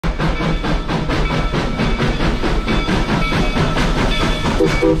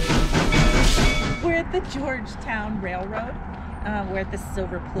the Georgetown Railroad. We're at the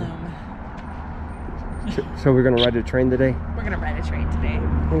Silver Plume. So we're gonna ride a train today? We're gonna ride a train today.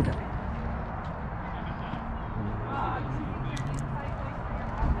 Okay.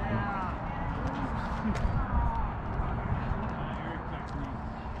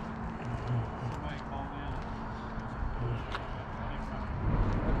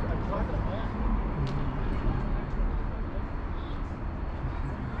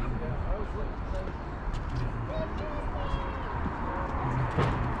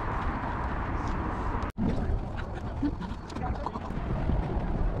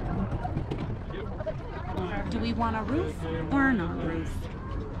 Do we want a roof or a non-roof?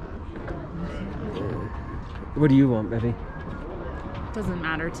 What do you want, Betty? Doesn't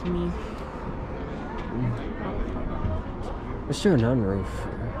matter to me. Let's do a non-roof.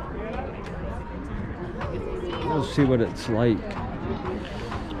 We'll see what it's like.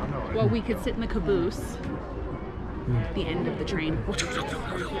 Well, we could sit in the caboose. The end of the train.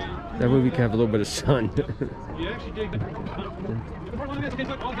 That way we can have a little bit of sun. You actually did.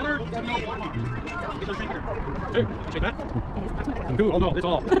 Hey, check that. Oh no, it's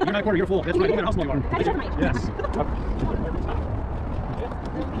all. You're not quarter, you're full. That's right. Look at how small you are. Yes.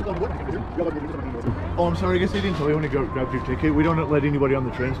 Oh, I'm sorry. I guess they didn't tell you when you grabbed your ticket. We don't let anybody on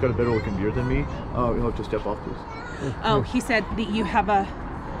the train who's got a better looking beard than me. You'll have to step off, please. Oh, he said that you have a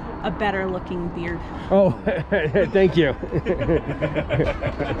better looking beard. Oh, thank you.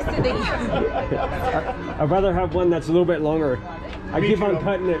 I'd rather have one that's a little bit longer. I keep on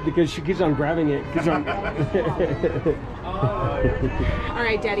cutting it because she keeps on grabbing it. All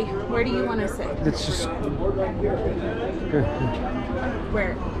right, Daddy, where do you want to sit? Let's just...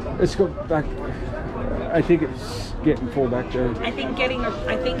 Where? Let's go back. I think it's getting full back there. I think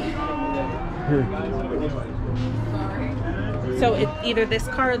so it's either this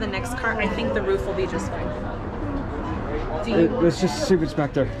car or the next car. I think the roof will be just fine. Let's just see what's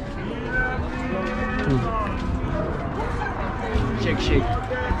back there. Shake, shake.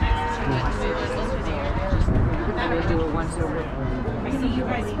 We'll do it once over. I see you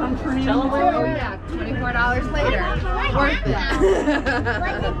guys fun for me. Yeah, $24 later. Worth it.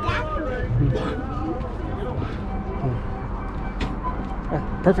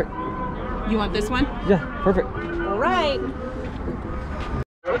 Perfect. You want this one? Yeah, perfect. All right.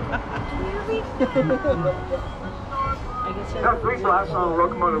 Got 3 blasts on the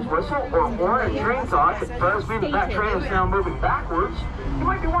locomotive's whistle or horn and train talk. It does mean that train is now moving backwards. You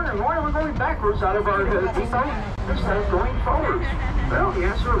might be wondering why we're going backwards out of our depot instead of going forwards. Well, the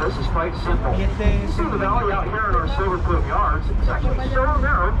answer to this is quite simple. You see the valley out here in our Silver Plume yards. It's actually so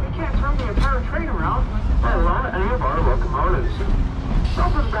narrow you can't turn the entire train around, let alone any of our locomotives.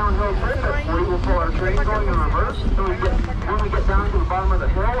 Something downhill trip at 40 will pull our train going in reverse. When we get down to the bottom of the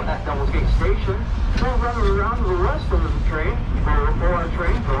hill at Devil's Gate Station, we'll run it around to the rest of the train, where we'll pull our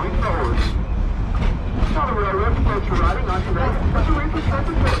train going forwards. Now the railroad folks are riding on today, that's a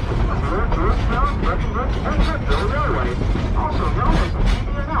reconstructed coach. Georgetown, Breckenridge, and Redville Railway, also known as the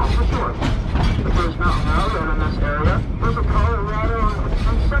TBNL for short. The first mountain railroad in this area was the Colorado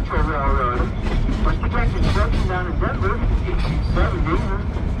and Central Railroad, which began construction down in Denver in 1870.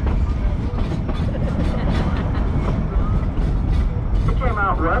 It came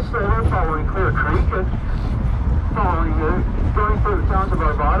out west there following Clear Creek, going through the towns of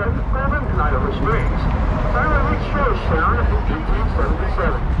Arvada, Cleveland, and Idaho Springs. Finally reached Georgetown in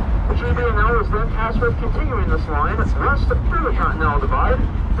 1877. The GBNL was then tasked with continuing this line west through the Continental Divide,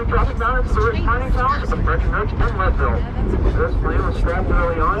 and dropping down into the rich mining towns of Breckenridge and Leadville. This plan was scrapped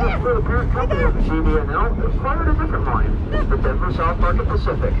early on after the parent company of the GBNL acquired a different line, the Denver South Market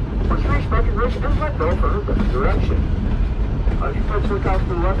Pacific, which reached Breckenridge and Leadville from a different direction. As you folks look out to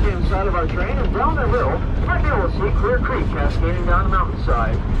the left-hand side of our train and down the hill, you might be able to see Clear Creek cascading down the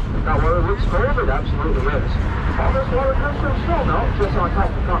mountainside. Now, whether it looks cold, it absolutely is. All this water comes from snow melt just on top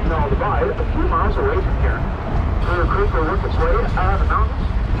of the Continental Divide, a few miles away from here. Clear Creek will work its way out of the mountains,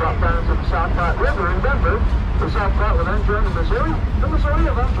 drop down into the South Platte River in Denver. The South Platte will then join the Missouri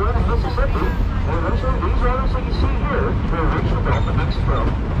will then join the Mississippi, and eventually these roads that you see here will reach the Gulf of Mexico.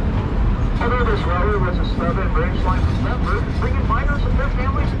 Although this railroad was a stub-in branch line from Denver, bringing miners and their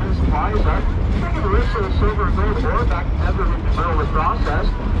families and supplies up, taking the roots of the silver and gold ore back to Denver in the middle of the process,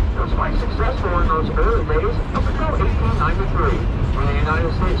 it was quite successful in those early days up until 1893, when the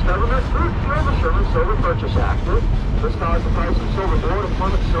United States government repealed the Sherman Silver Purchase Act. This caused the price of silver ore to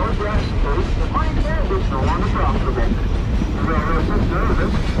plummet so drastically that mining there was no longer profitable. The railroad took note of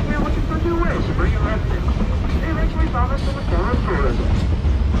this and began looking for new ways to bring in revenue. They eventually found this in the form of tourism.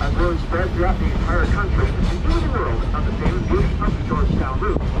 As really spread throughout the entire country and even the world of the fame and beauty of the Georgetown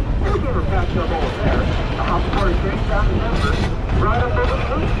route. They became a fashion of all affair. A house party train down to Denver, right up over the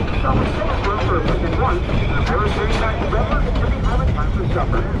coast, stop at Silversburg for a second lunch, and a ferry train back to Denver, and be home in time for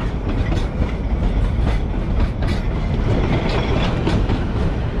supper.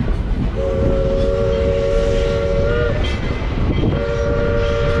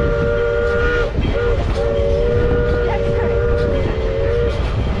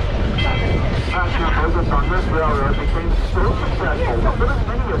 On this railroad became so successful that as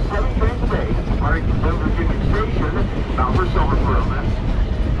many as 7 trains a day departing from Denver Union Station bound for Silversburg.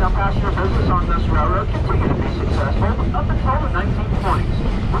 Now, passenger business on this railroad continued to be successful up until the 1920s,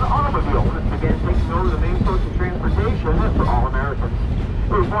 when the automobile began taking over the main source of transportation for all Americans.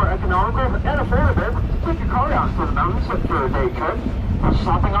 It was more economical and affordable to take your car out to the mountains for a day trip, than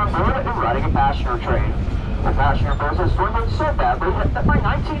stopping on board and riding a passenger train. The passenger business dwindled so badly that by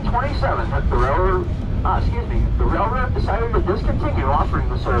 1927, the railroad decided to discontinue offering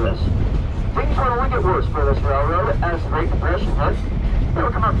the service. Things would only get worse for this railroad as the Great Depression hit. They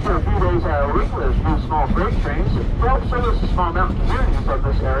would come up for a few days out of the week with new small freight trains to help service the small mountain communities of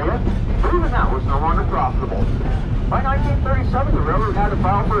this area, but even that was no longer profitable. By 1937, the railroad had to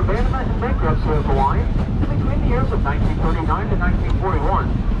file for abandonment and bankruptcy of the line. In between the years of 1939 to 1941,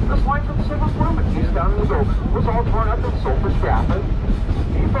 this line from Silversburg east down to the Gulf was all torn up and sold for scrap.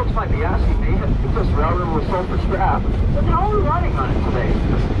 You folks might be asking me if this railroad was sold for scrap, then how are we riding on it today?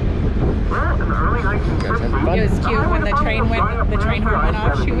 Well, in the early 1960s, It was cute when the train horn went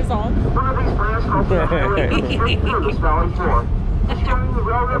off, she was on. one of these plants called the highway straight through this valley floor. I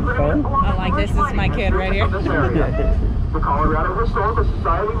like this is my kid right here. The Colorado Historical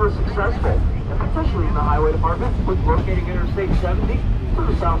Society was successful in petitioning the Highway Department with locating Interstate 70 to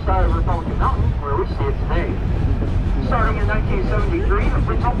the south side of Republican Mountain, where we see it today. Starting in 1973,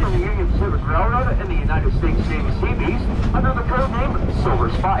 we took from the Union Pacific Railroad and the United States Navy Seabees under the code name Silver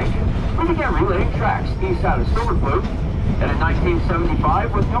Spike. We began relaying tracks east out of Silverblue. And in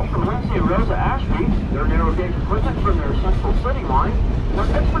 1975, with help from Lindsay and Rosa Ashby, their narrow gauge equipment from their Central City line, their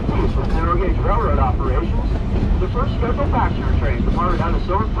expertise with narrow gauge railroad operations, the first scheduled passenger train departed out of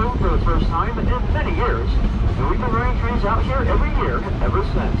Silverblue for the first time in many years. And we've been running trains out here every year ever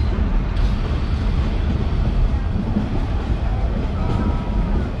since.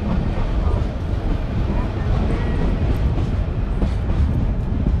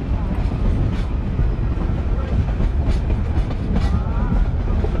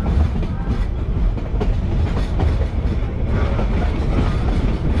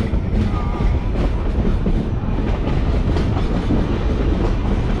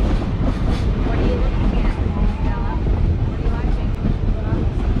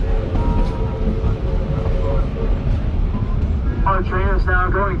 Our train is now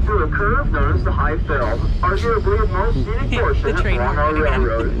going through a curve known as the High Fill, arguably the most scenic portion along our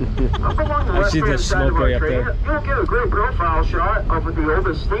railroad. Up along the left-hand side of our train, you'll get a great profile shot of the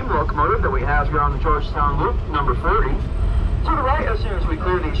oldest steam locomotive that we have here on the Georgetown Loop, number 30. To the right, as soon as we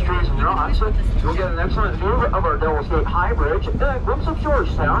clear these trees and rocks, you'll get an excellent view of our Devil's Gate High Bridge and a glimpse of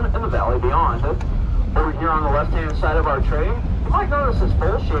Georgetown and the valley beyond. Over here on the left-hand side of our train, you might notice this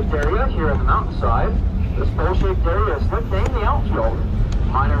bowl-shaped area here in the mountainside. This bowl-shaped area is nicknamed the outfield.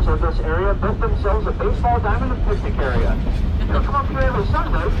 Miners of this area built themselves a baseball diamond and picnic area. They'll come up here every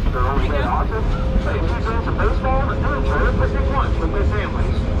Sunday, their only day off, play a few games of baseball, and enjoy a picnic lunch with their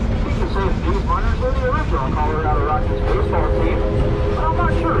families. You can say that these miners were the original Colorado Rockies baseball team, but I'm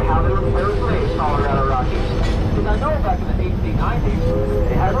not sure how they were playing today's Colorado Rockies, because I know back in the 1890s,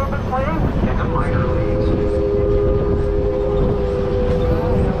 they had been playing in the minor leagues.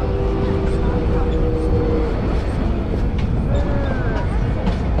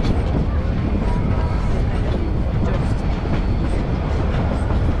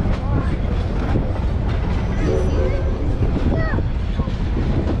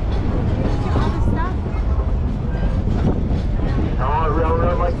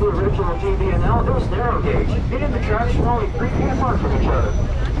 GBNL, it was narrow gauge, meaning the tracks were only 3 feet apart from each other.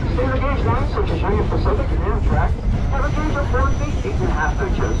 Standard gauge lines such as Union Pacific and Amtrak have a gauge of 4 feet 8.5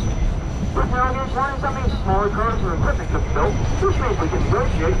 inches. With narrow gauge lines, that means smaller cars and equipment can be built, which means we can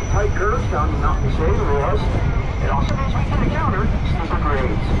negotiate the tight curves found in mountain shading rules. It also means we can encounter steeper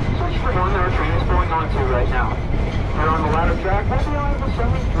grades, such as the one that our train is going on to right now. Here on the ladder track, we'll be on the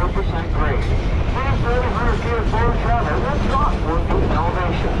 74% grade. Meaning 100 feet of forward travel will drop 4 feet in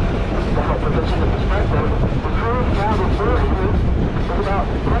elevation. To help put this into perspective, the curve travel forward is about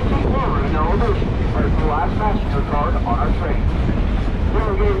 10 feet lower in elevation compared to the last passenger car on our train.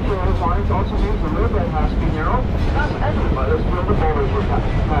 Narrow gauge lines also means the roadbed has to be narrow, as evident by this field of boulders we're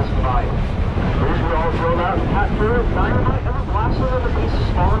passing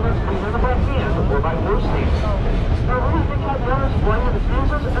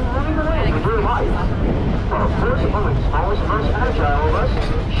less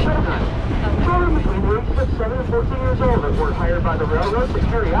children. Children between the ages of 7 and 14 years old that were hired by the railroads to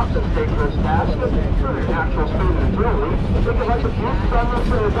carry out this dangerous task through their natural speed and agility. They could like a few sunless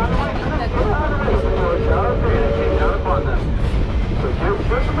dynamite and then get out of the way before a shower of granite came down upon them. So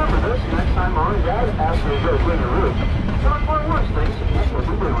just remember this next time Mom and Dad ask you to go clean your roof. Not for worse things, that's what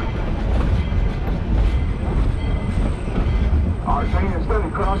we're doing. Our train is going to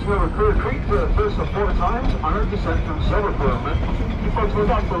be crossing over Clear Creek for the first of 4 times on our descent from Silver Plume. You folks look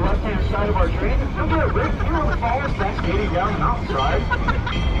off the left-hand side of our train, you'll get a great view of the falls cascading down the mountainside.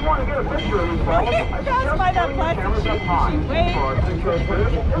 If you want to get a picture of these falls, I suggest putting your cameras up high. For our pictures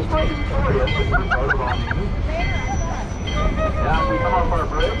footage, this might be glorious if you're photobombing. Now, as we come off our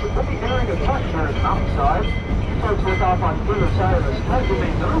bridge, we'll be entering a cut here at the mountainside. You folks look off on either side of this cut, you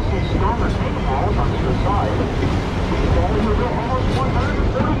may notice these stone retaining walls on either side. These walls were built almost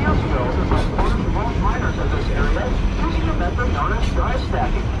 140 years ago by farmers and most miners in this area using a method known as dry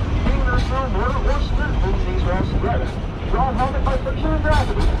stacking, meaning there's no mortar or cement holding these walls together. They're all held by friction and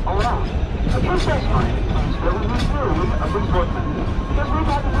gravity alone. A true test mine is building the theory of these workmen. Because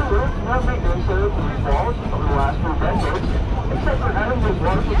we've had to do work and have maintenance to these walls over the last few decades, except for adding these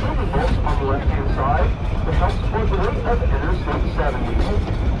water retaining bolts on the left-hand side to help support the weight of Interstate 70.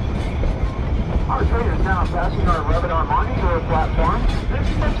 Our train is now passing our Lebanon monument platform. If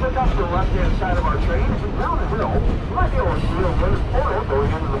you take a look up to the left-hand side of our train and down the hill, you might be able to see a little portal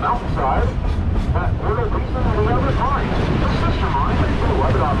going into the mountainside. That portal leads into the Lebanon mine, the sister mine to the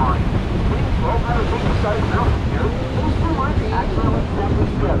Lebanon mine. Being 1,200 feet beside the mountain here, these two mines accidentally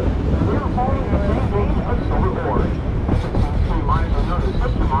connected together, and they were following the same vein of silver ore. Since these two mines are known as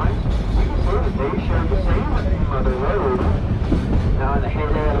sister mines, we can say that they share the same mother lode. Now, in the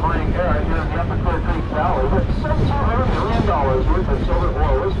heyday of the mining era here in the Upper Clear Creek Valley, $700 million worth of silver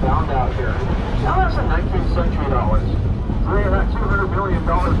ore was found out here. Now, that's in 19th century dollars. Today, that $200 million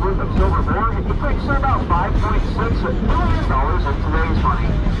worth of silver ore equates to about $5.6 billion in today's money.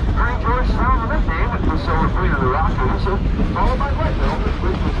 During Georgetown, the nickname the Silver Queen of the Rockies, followed by Leadville,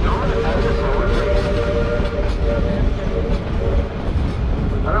 which was known as the Silver Queen.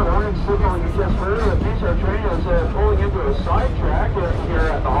 Another warning signal you just heard that means our train is pulling into a sidetrack here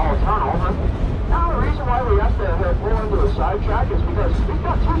at the Hall Tunnel. Now, the reason why we have to pull into a sidetrack is because we've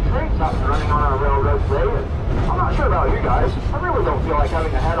got 2 trains up and running on our railroad today. And I'm not sure about you guys. I really don't feel like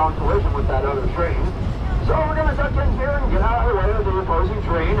having a head-on collision with that other train. So we're going to duck in here and get out of the way of the opposing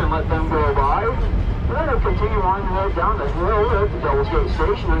train and let them go by. And then we'll continue on down the hill at the Devil's Gate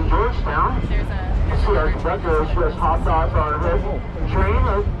Station in Georgetown. You see our conductor has just hopped off our train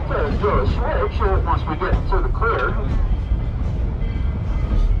to do a switch once we get to the clear.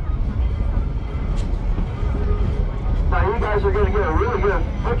 Now you guys are going to get a really good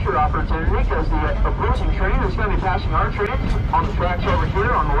picture opportunity because the opposing train is going to be passing our train on the tracks over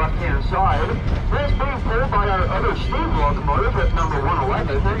here on the left-hand side. It's being pulled by our other steam locomotive at number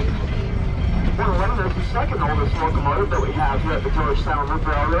 111. 111 is the second oldest locomotive that we have here at the Georgetown Loop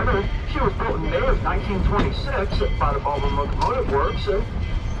Railroad. She was built in May of 1926 by the Baldwin Locomotive Works.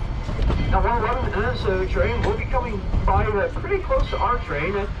 Now 111 and this train will be coming by pretty close to our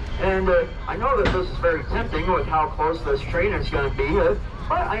train, and I know that this is very tempting with how close this train is going to be,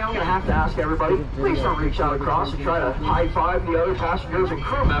 but I am going to have to ask everybody, please don't reach out across and try to high-five the other passengers and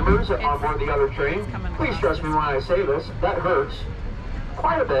crew members on board the other train. Please trust me when I say this, that hurts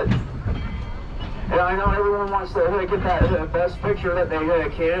quite a bit. And I know everyone wants to get that best picture that they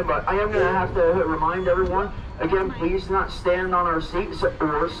can, but I am going to have to remind everyone, again, please not stand on our seats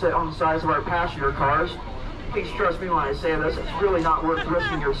or sit on the sides of our passenger cars. Please trust me when I say this, it's really not worth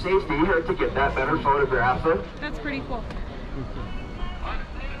risking your safety to get that better photograph. That's pretty cool.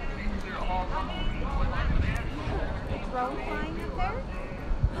 Drone flying up there?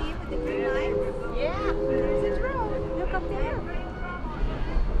 See with the green lights? Yeah, there's a drone. Look up there.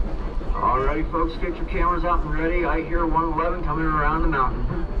 Alrighty, folks, get your cameras out and ready. I hear 111 coming around the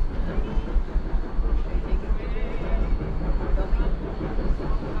mountain.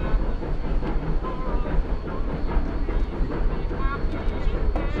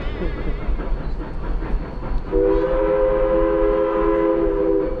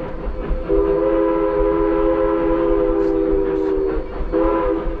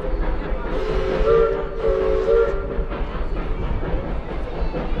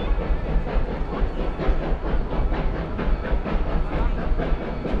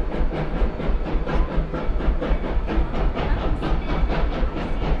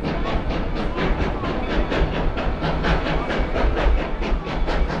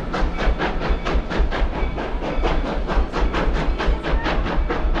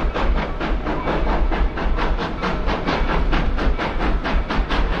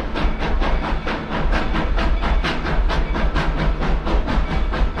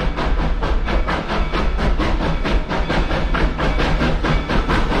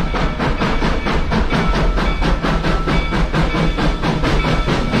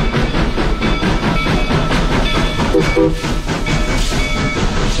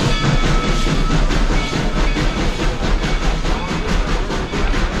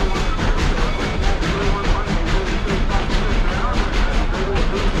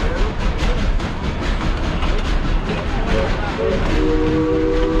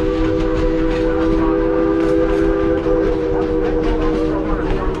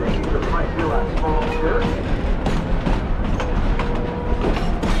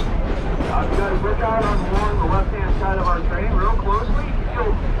 out along the left-hand side of our train real closely,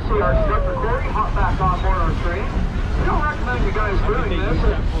 you'll see our conductor Corey hop back on board our train. We don't recommend you guys doing this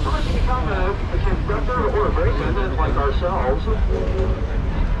unless you become a conductor or a brakeman like ourselves.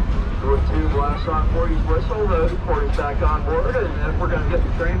 With 2 blasts on 40's whistle, the Corey's back on board, and then we're going to get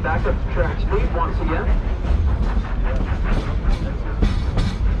the train back up to track speed once again.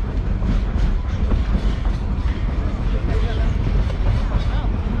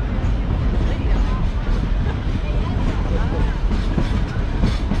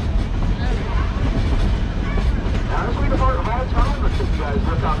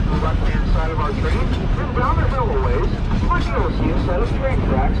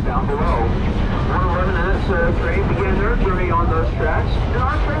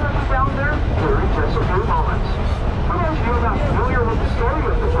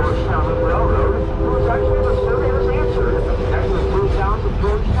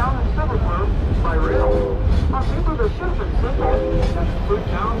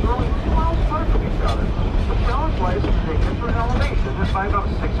 By about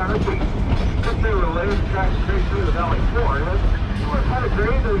 600 feet. If they were laid the track straight through the valley floor, you would have had a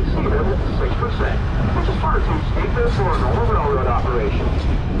grade that exceeded 6%, which is far too steep for a normal railroad operation.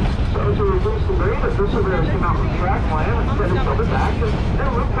 So to reduce the grade, the surveyors came out from track plan and set it over back and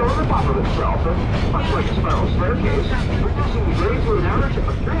looped over the top of itself, much like a spiral staircase, reducing the grade to an average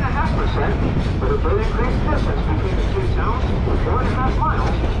of 3.5%, but it would increase the distance between the two towns to 4.5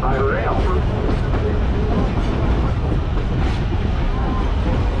 miles by rail.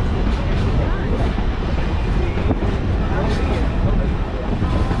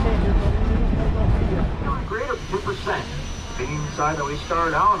 Being the side that we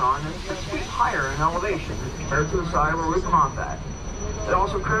started out on is 6 feet higher in elevation compared to the side where we come off at. It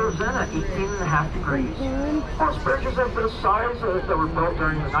also curves in at 18.5 degrees. Most bridges of this size that were built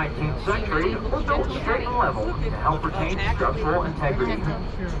during the 19th century were built straight and level to help retain structural integrity.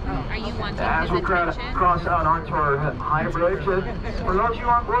 As we cross out onto our high bridge, for those of you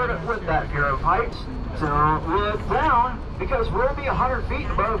on board with that fear of heights, don't look down, because we'll be 100 feet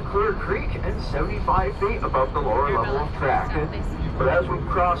above Clear Creek and 75 feet above the lower level of track. But as we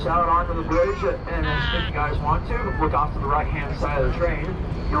cross out onto the bridge, and if you guys want to, look off to the right-hand side of the train,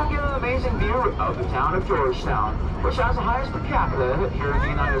 you'll get an amazing view of the town of Georgetown, which has the highest per capita here in the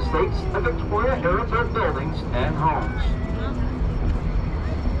United States of Victoria-era built buildings and homes.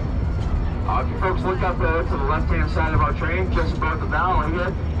 If you folks look up to the left-hand side of our train, just above the valley,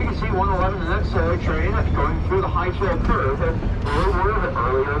 you can see 111 in that train going through the high trail curve where we were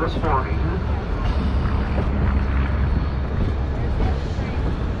earlier this morning.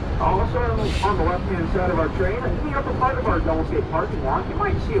 Also, on the left-hand side of our train, in the upper part of our Devil's Gate parking lot, you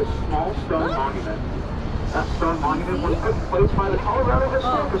might see a small stone monument. That stone monument was put in place by the Colorado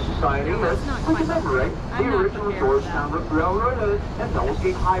Historical Society to commemorate the original Georgetown Railroad and Devil's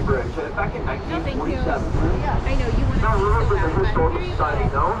Gate High Bridge back in 1947. Now, little did the Historical Society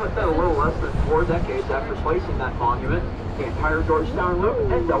know that a little less than 4 decades after placing that monument, the entire Georgetown Loop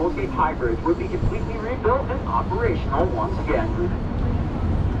and Devil's Gate High Bridge would be completely rebuilt and operational once again.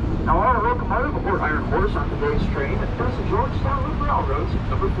 Now, our locomotive or iron horse on today's train is the Georgetown Loop Railroad's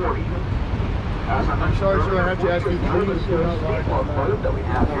number 40. As I mentioned earlier, I have to ask you locomotive that we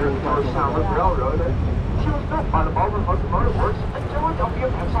have here at the Georgetown Loop Railroad. She was built by the Baldwin Locomotive Works in Philadelphia,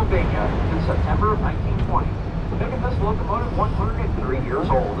 Pennsylvania in September of 1920. Making this locomotive 103 years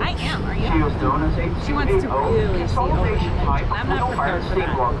old. I am, are you? She was known as a consolidation type wheel-fired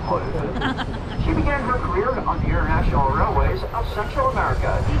steam locomotive. She began her career on the international railways of Central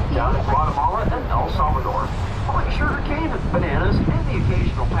America, down in Guatemala and El Salvador, pulling sugarcane, bananas, and the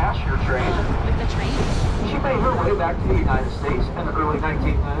occasional passenger train. With the train? She made her way back to the United States in the early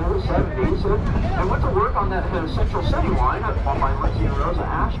 1970s and went to work on that Central City line owned by Lindsay and Rosa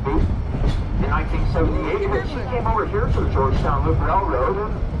Ashby. In 1978, she came over here to the Georgetown Loop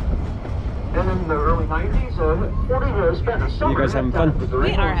Railroad. And in the early 90s, 40 spent a summer. You guys having fun?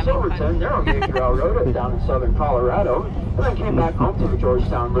 We are having fun. Narrow gauge railroad down in southern Colorado, and then came back home to the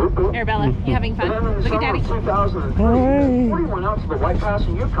Georgetown Loop. Arabella, you having fun? And then in the Look at summer Daddy. of 2003, 40 went out to the White Pass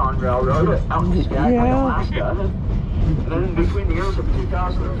and Yukon Railroad out in Skagway, Alaska. And then in between the years of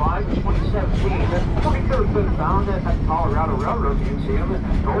 2005 and 2017, 40 could have been found at the Colorado Railroad Museum in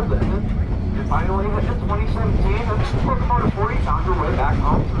Golden. And finally, in 2017, locomotive 40 found her way back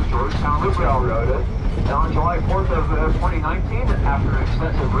home to the Georgetown Loop Railroad. And on July 4th of 2019, after an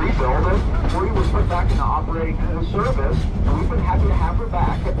extensive rebuild, 40 was put back into operating service, and we've been happy to have her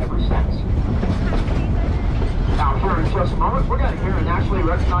back ever since. Now, here in just a moment, we're going to hear a nationally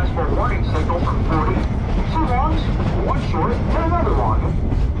recognizable warning signal from 40. 2 longs, 1 short, and another long.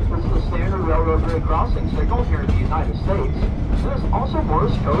 This is the standard railroad crossing signal here in the United States. There's also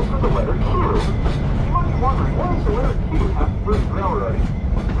Morse code for the letter Q. You might be wondering, what does the letter Q have to do with railroading?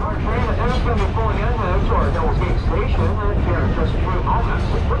 Our train is going to be pulling in to our Devil's Gate Station here in just a few moments,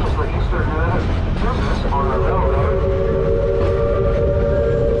 which is the eastern terminus on our railroad.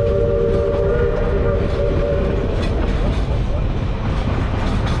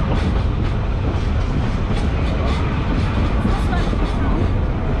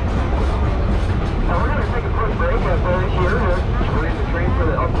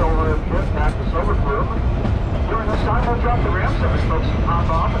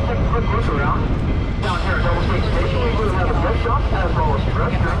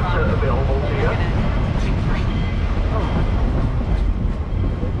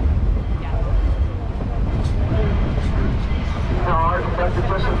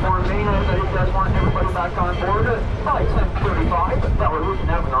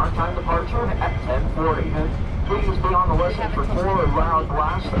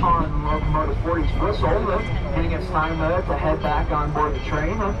 To head back on board the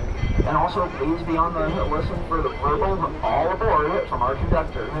train, and also please be on the listen for the verbal all aboard from our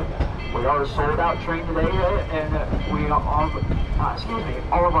conductor. We are a sold out train today, and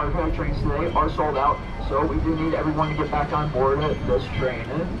all of our trains today are sold out, so we do need everyone to get back on board this train.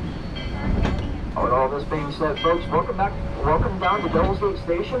 With all this being said, folks, welcome down to Devil's Gate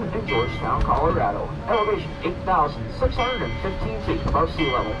Station in Georgetown, Colorado. Elevation 8,615 feet above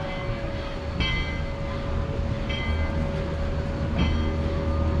sea level.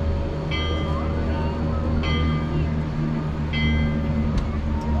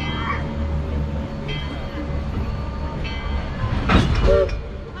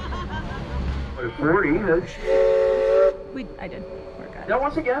 I did. Now,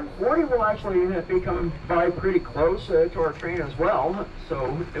 once again, 40 will actually be coming by pretty close to our train as well,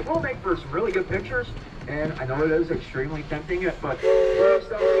 so it will make for some really good pictures, and I know it is extremely tempting, but please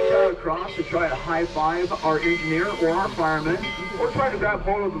don't reach out across to try to high-five our engineer or our fireman, or try to grab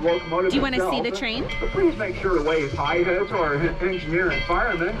hold of the locomotive. Do you want to itself. see the train? But please make sure to wave hi to our engineer and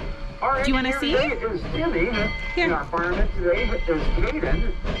fireman. Our Do you want to see? Today is Timmy, Here. and our fireman today is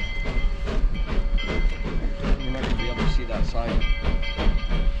Caden. You're not going to be able to see that sign.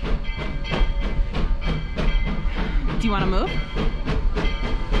 Do you want to move?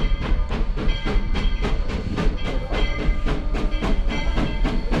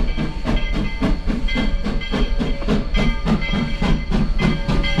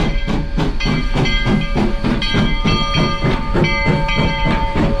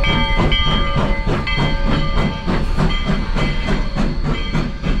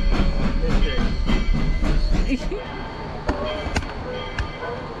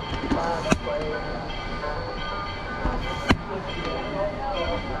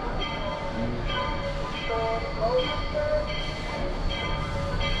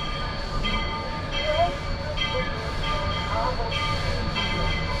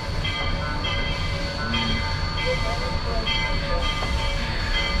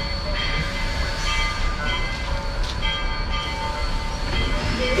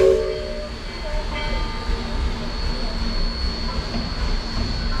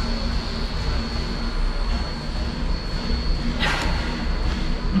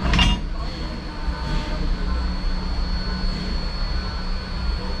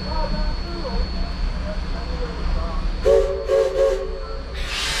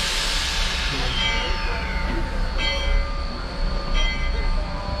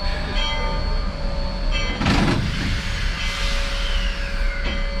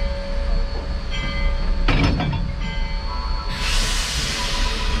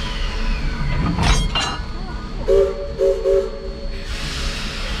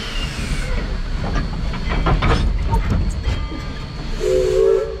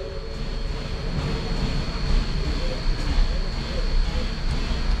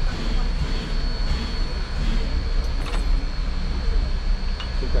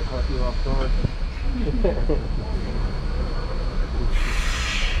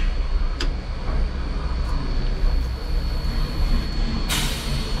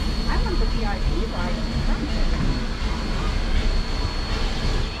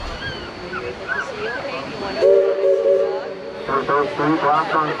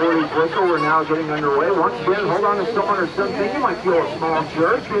 Whistle, we're now getting underway. Once again, hold on to someone or something. You might feel a small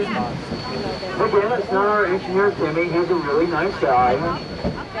jerk. Again, it's not our engineer, Timmy. He's a really nice guy.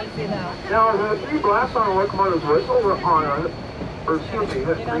 Now, the 3 blasts on a locomotive's whistle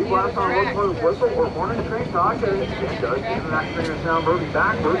the 3 blasts on a locomotive's whistle or horn and train talk, it does give that train a sound moving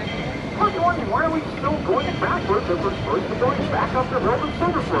backwards. First wondering, why are we still going backwards if we're supposed to be going back up the hill to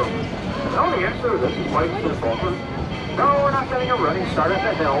Silver Slope? Well, the answer to this is quite simple. No, we're not getting a running start at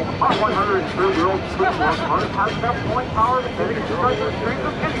the hill. Our 102-year-old swim locomotive has enough point power to take it straight to the street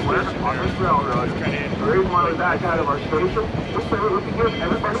from anywhere on this railroad. The reason why we're back out of our station is so that we can give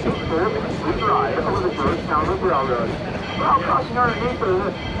everybody a full and smooth ride over the Georgetown Railroad. Well, crossing underneath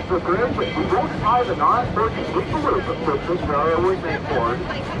the bridge, we won't tie the knot or complete the loop that this railroad was made for.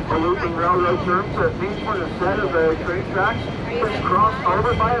 A loop in railroad terms means when a set of train tracks is crossed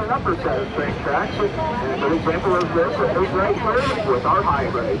over by another set of train tracks. And an example of this is right here with our high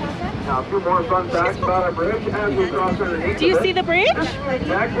bridge. Now, a few more fun facts about our bridge as we cross underneath. Do you see the bridge?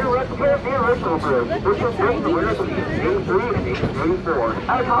 Back here, let's look at the original bridge, which was built in the winners of 1883 and 1884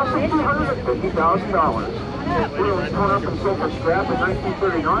 at a cost of $250,000. It was torn up and sold for scrap in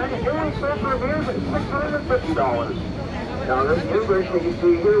 1939 and sold for repairs at $650. Now, this new bridge that you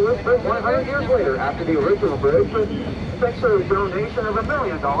see here was built 100 years later after the original bridge, thanks to a donation of $1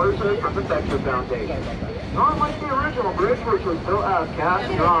 million from the Becker Foundation. Not like the original bridge, which was built out of cast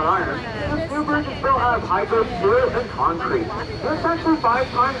and wrought iron, this new bridge is built out of high-grade steel and concrete. It's actually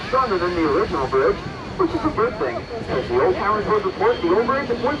 5 times stronger than the original bridge, which is a good thing. As the old town report reports, the old bridge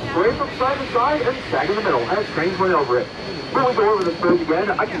went straight from side to side and sag in the middle as trains went over it. When we go over this bridge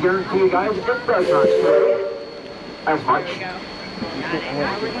again, I can guarantee you guys it does not sway as much.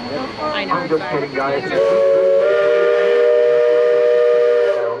 I'm just kidding, guys.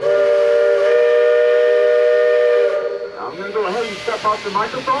 I'm going to go ahead and step off the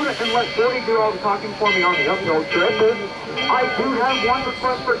microphone and let 40 do all the talking for me on the uphill trip. I do have one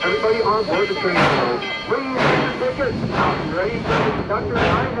request for everybody on board the train. Please get your tickets out and ready for the conductor and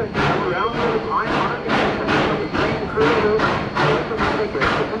I to come around for the time on the train crew to collect the tickets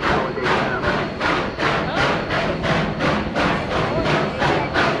to consolidate them.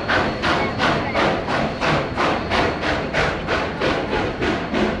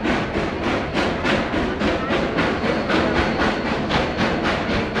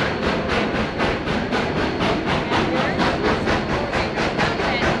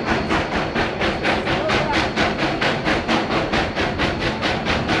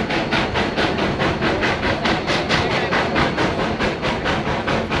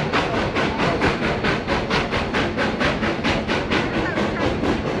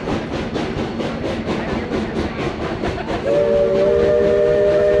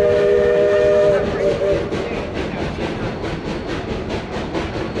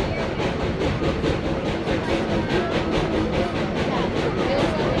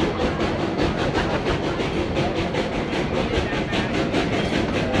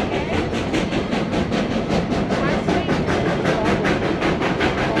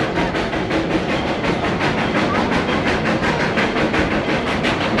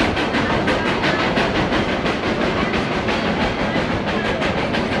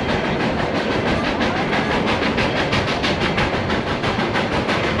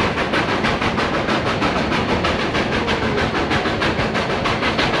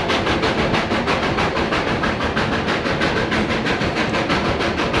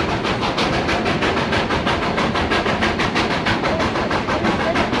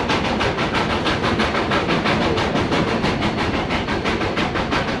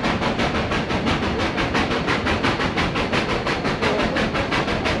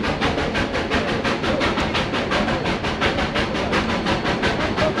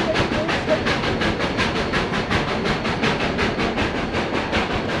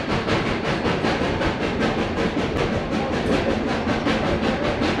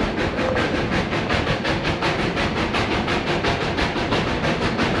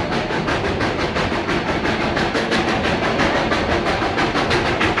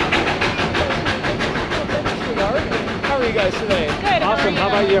 Awesome. How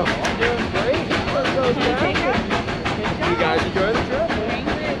about you? Doing great. You guys enjoy the trip?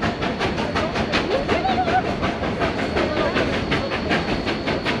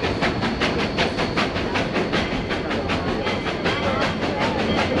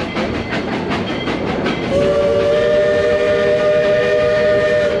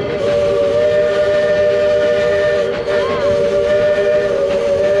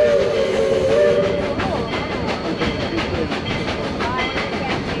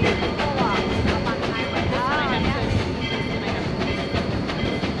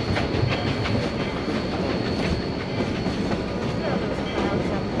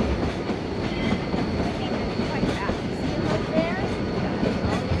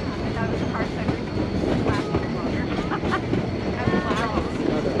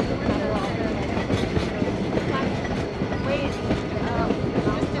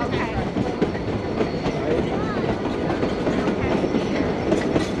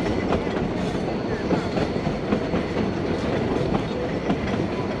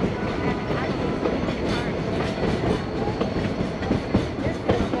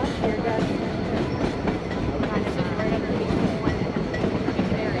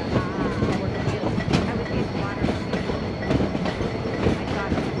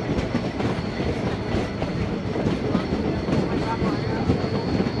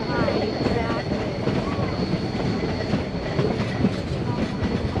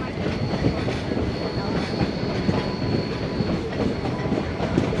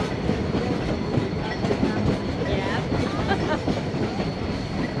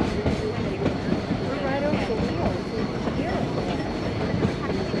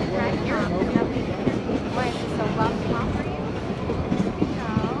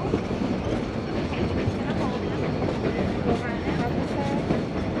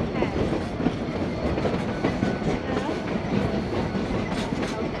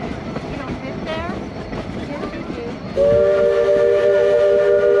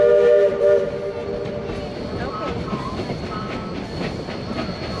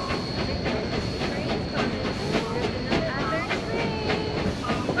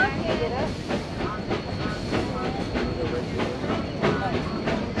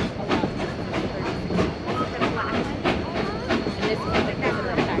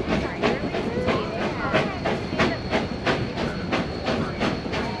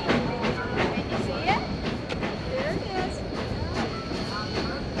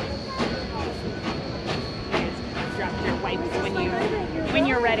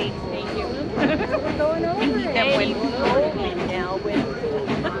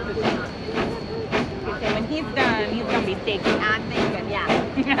 he's thinking. I'm thinking, yeah.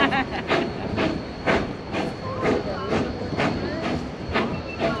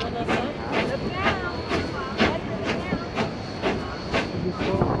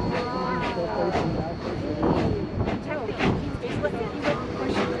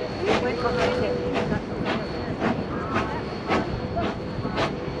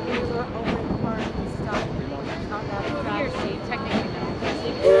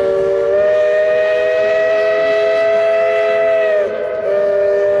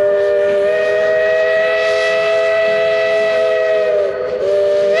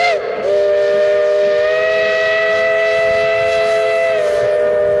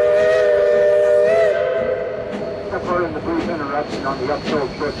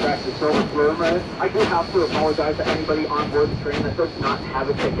 I do have to apologize to anybody on board the train that does not have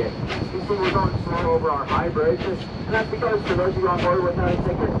a ticket. You see, we're going slow over our high bridge, and that's because for those of you on board without a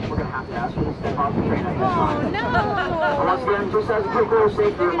ticket, we're going to have to ask you to step off the train at this time. Oh, no! Once again, just as a quick little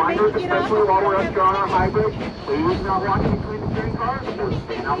safety reminder, especially while we're up here on our high bridge, please not walk between the train cars or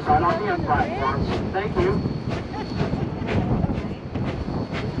stand outside on the end platforms. Thank you.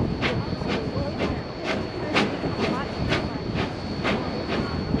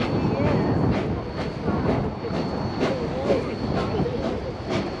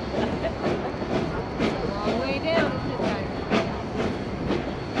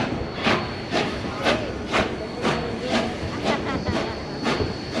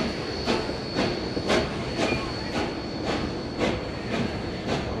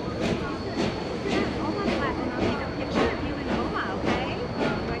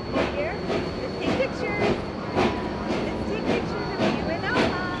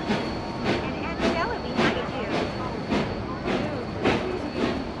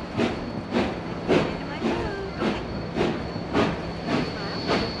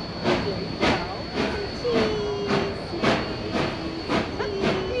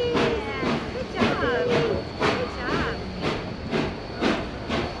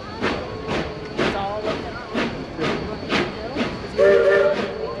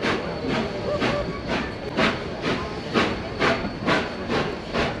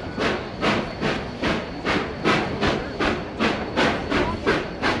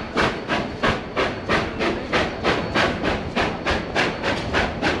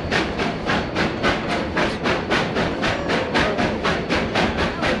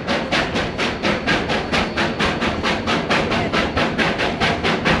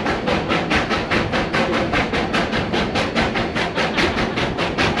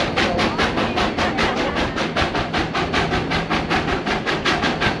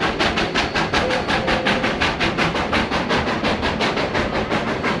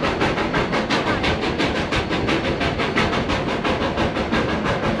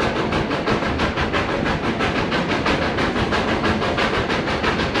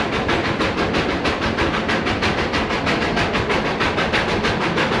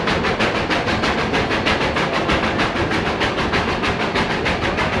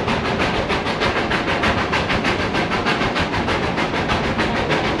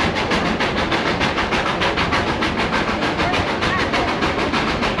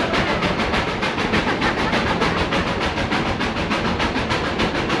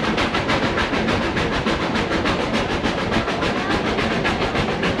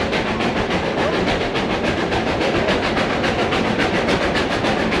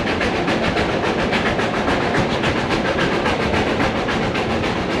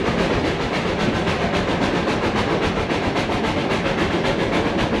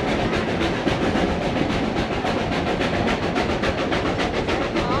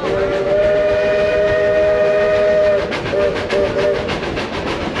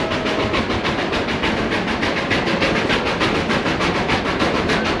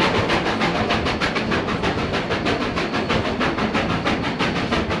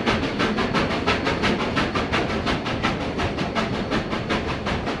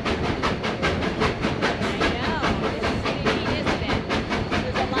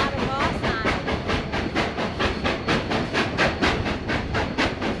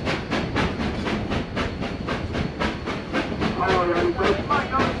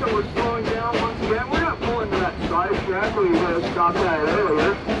 Stopped at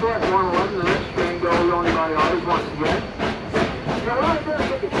earlier. So at 111, the next train goes on by ours once again. Now, what I didn't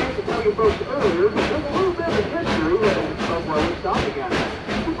get the chance to tell you folks earlier, there's a little bit of history of where we stopped again.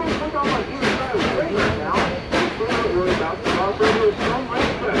 You folks look on my east side of the train right now. You see that we're about to cross over the Stone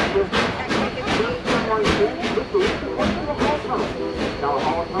Lake Bridge. This one is the booth and what's in the Hall Tunnel. Now, the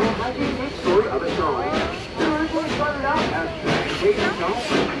Hall Tunnel has a unique story of its own. It originally started out as transportation tunnel,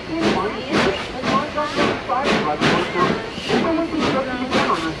 but it became one and lined up on the side of the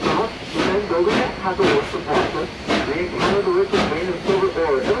had the worst of Toddler. They encountered the richest vein of silver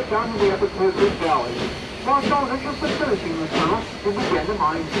ore ever found in the upper Coast Valley. While Shaw was interested in finishing this tunnel, they began to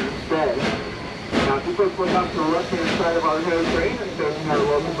mine here instead. Now, if you folks look up to the left-hand side of our hair train and facing our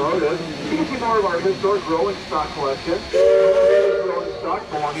locomotive, you can see more of our historic rolling stock collection. This rolling stock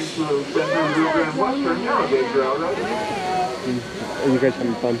belonging to the Rio Grande Western Narrow Gauge Railroad. Are you guys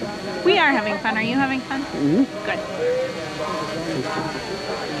having fun? We are having fun. Are you having fun? Mm-hmm. Good.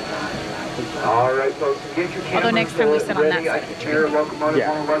 All right, folks, get your cameras Although next time we sit on that ready. side I of the can hear a locomotive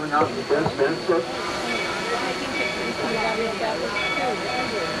Yeah. on 11 out in the distance. So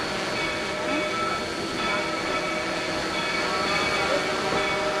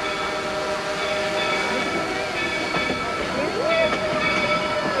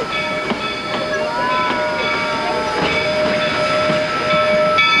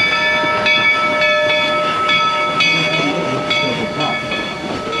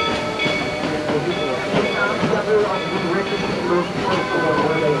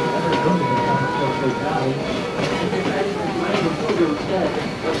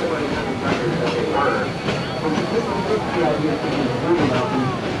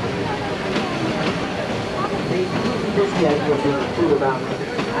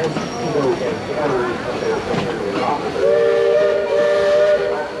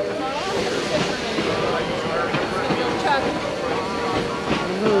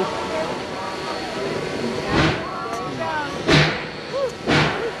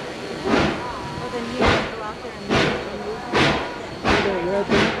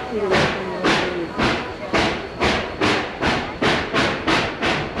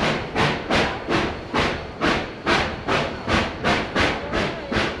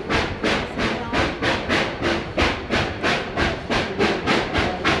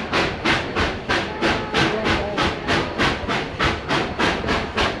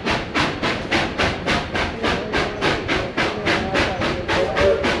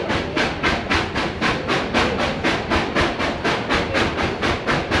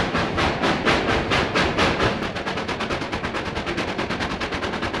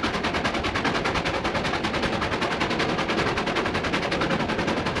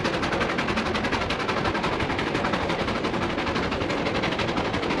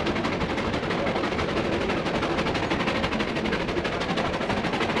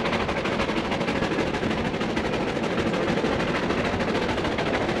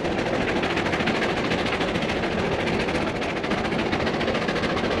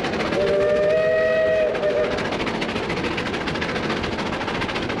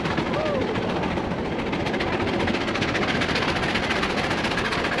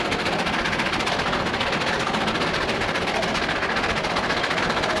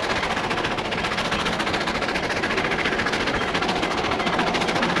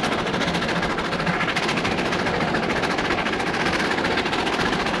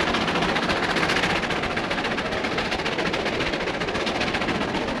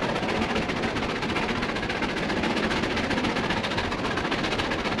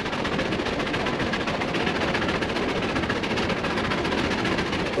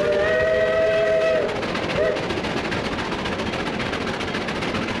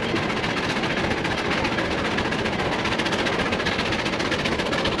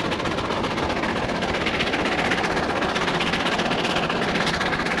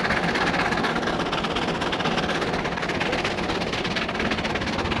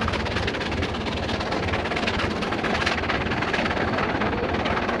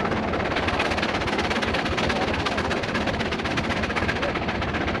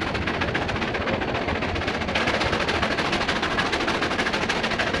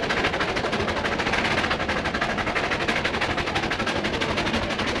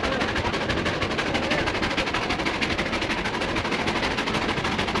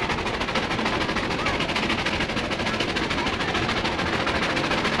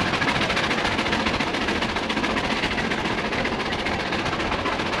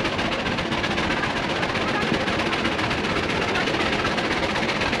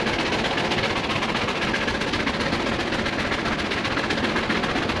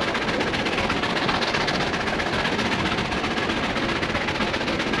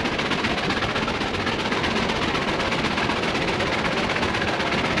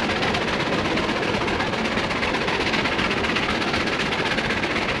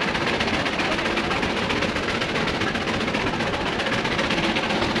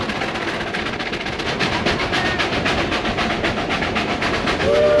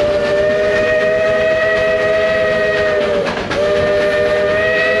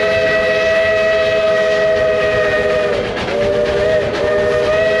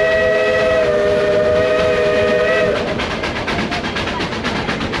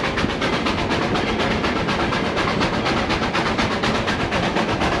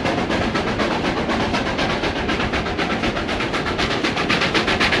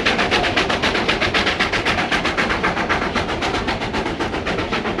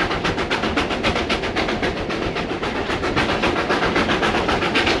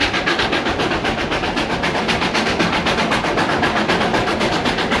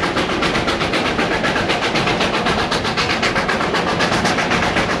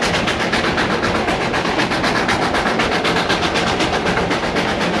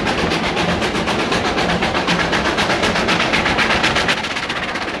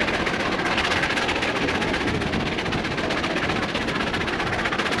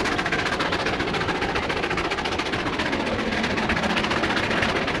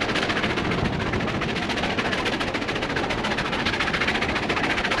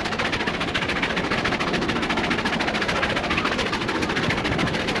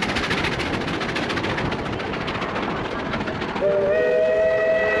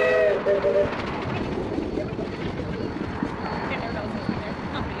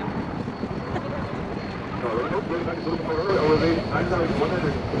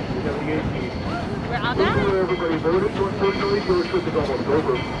almost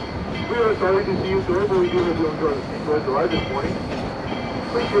over. We are sorry to see you, sir, but we do hope you enjoyed the ride this morning.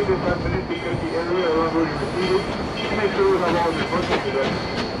 Please take this 5 minutes to check the area around where you received it and make sure you have all of your personal today.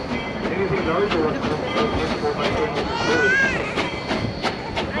 Anything else or what's for my family to share?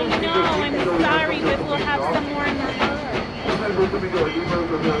 I know, I'm sorry, but we'll have some more in the car. Sometimes we're going to go emails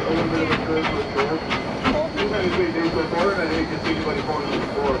with a little bit of insurance with Joel. We've had a great day so far, and I hate to see anybody falling on the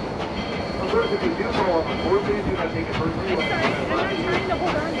floor. Of course, if you do fall on the floor, please do not take it personally. I'm not trying to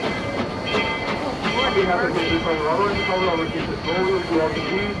hold on to it. On behalf of the Colorado and the Colorado keeps it slowly through all the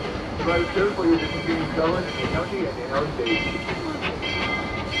keys, provide carefully to continue selling in the county and in our state.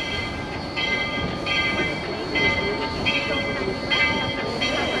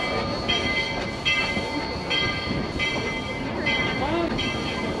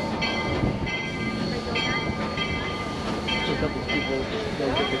 A couple people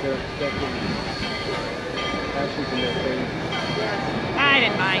don't get their stuff and ashes in their face. I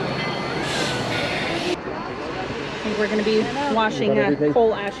didn't mind. I think we're going to be washing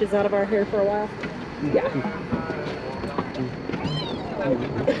coal ashes out of our hair for a while. Yeah.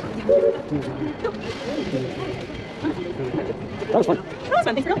 That was fun. That was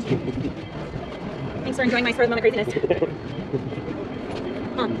fun. Thanks for coming. Thanks for enjoying my spur of the moment craziness.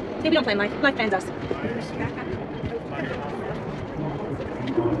 Maybe we don't plan life. Life plans us.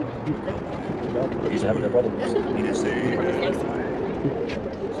 He's having a problem.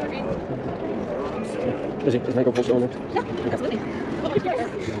 Does it make a full cylinder? Yeah, absolutely.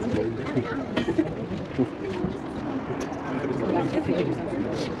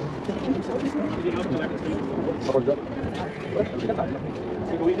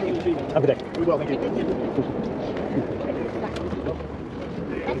 Have a good day. We will, thank you.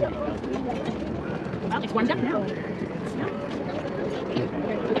 Well, it's warmed up now.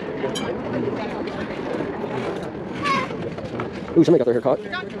 Ooh, somebody got their hair caught.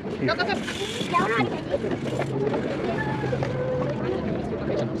 Go, go, go.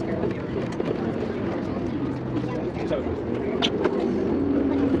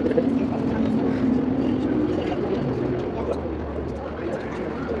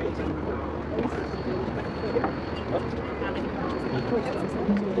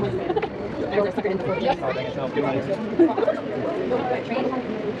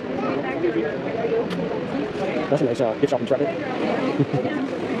 That's a nice gift shop in Trevor. Okay,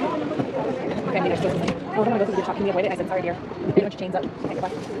 I mean, I suppose it's like, oh, I don't want to go through the gift shop. Can we avoid it? I said, sorry, dear. Put a bunch of chains up. Okay,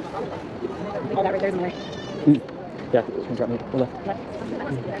 goodbye. All that right there is in the way. Yeah, it's going to drop me. Hold on. What?